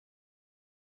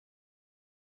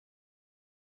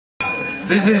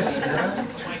This is,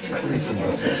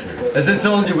 as I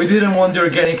told you, we didn't want the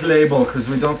organic label because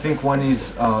we don't think one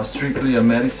is strictly a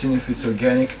medicine if it's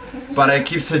organic. But I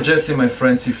keep suggesting my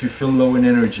friends, if you feel low in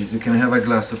energies, you can have a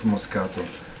glass of Moscato,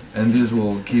 and this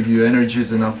will give you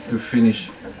energies enough to finish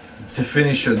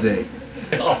your day.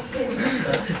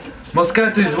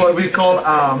 Moscato is what we call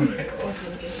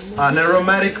an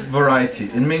aromatic variety.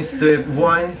 It means the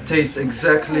wine tastes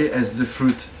exactly as the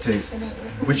fruit tastes,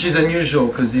 which is unusual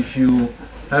because if you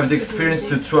have the experience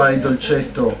to try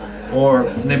Dolcetto or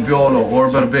Nebbiolo or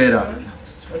Barbera,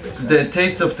 the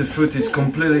taste of the fruit is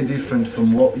completely different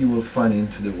from what you will find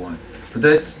into the wine. But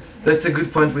that's a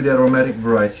good point with the aromatic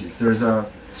varieties. There's a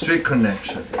strict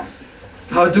connection.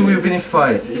 How do we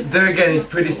vinify it? There again, it's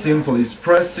pretty simple. It's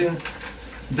pressing,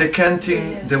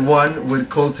 decanting the wine with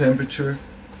cold temperature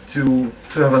to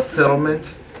have a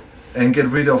settlement and get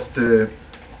rid of the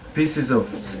pieces of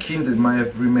skin that might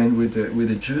have remained with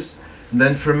the juice, and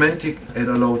then fermenting at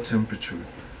a low temperature.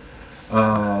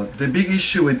 The big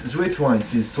issue with sweet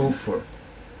wines is sulfur.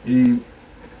 The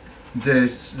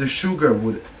sugar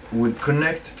would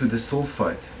connect to the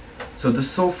sulfite, so the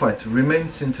sulfite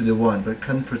remains into the wine but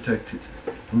can't protect it,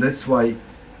 and that's why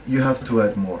you have to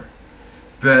add more.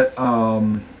 But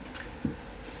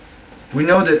we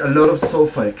know that a lot of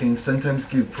sulfite can sometimes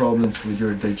give problems with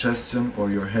your digestion or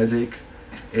your headache,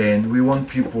 and we want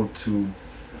people to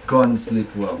go and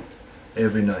sleep well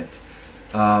every night.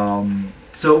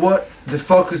 So what the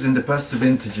focus in the past two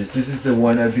vintages, this is the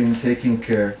one I've been taking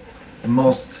care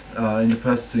most in the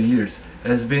past 2 years,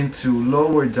 has been to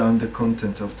lower down the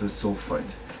content of the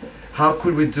sulfite. How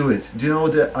could we do it? Do you know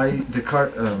the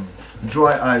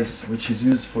dry ice, which is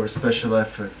used for special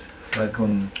effect, like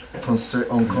on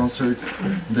concerts,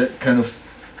 that kind of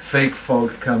fake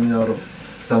fog coming out of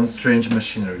some strange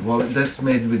machinery? Well, that's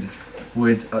made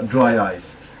with dry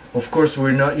ice. Of course,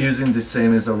 we're not using the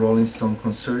same as a Rolling Stone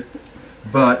concert,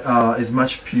 but it's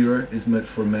much purer. It's made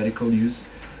for medical use.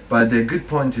 But the good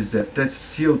point is that that's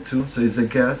CO2, so it's a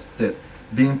gas that,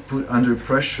 being put under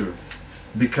pressure,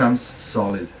 becomes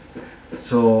solid.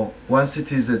 So once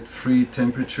it is at free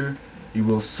temperature, it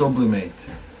will sublimate,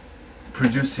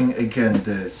 producing again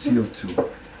the CO2,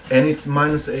 and it's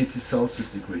minus 80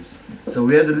 Celsius degrees. So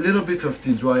we add a little bit of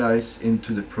the dry ice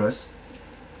into the press.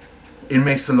 It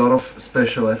makes a lot of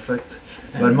special effects,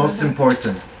 but most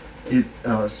important, it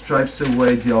stripes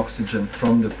away the oxygen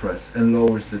from the press and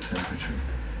lowers the temperature.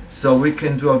 So we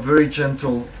can do a very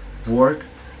gentle work,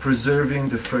 preserving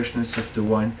the freshness of the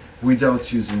wine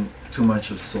without using too much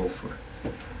of sulfur.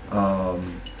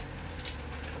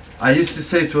 I used to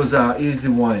say it was an easy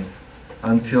wine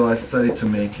until I started to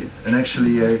make it. And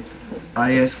actually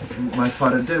I asked my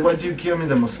father, Dad, why do you give me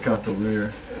the Moscato?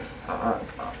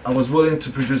 I was willing to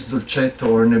produce Dolcetto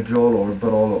or Nebbiolo or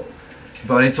Barolo,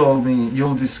 but he told me,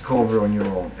 you'll discover on your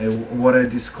own. And what I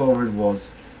discovered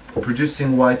was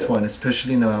producing white wine,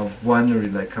 especially in a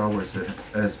winery like ours that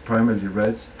has primarily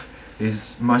reds,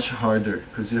 is much harder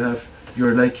because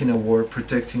you're like in a war,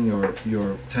 protecting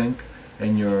your tank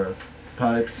and your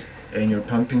pipes and your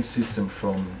pumping system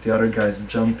from the other guys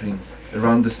jumping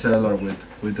around the cellar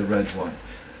with the red wine.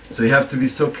 So you have to be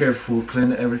so careful,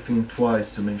 clean everything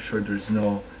twice to make sure there's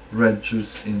no red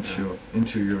juice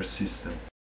into your system.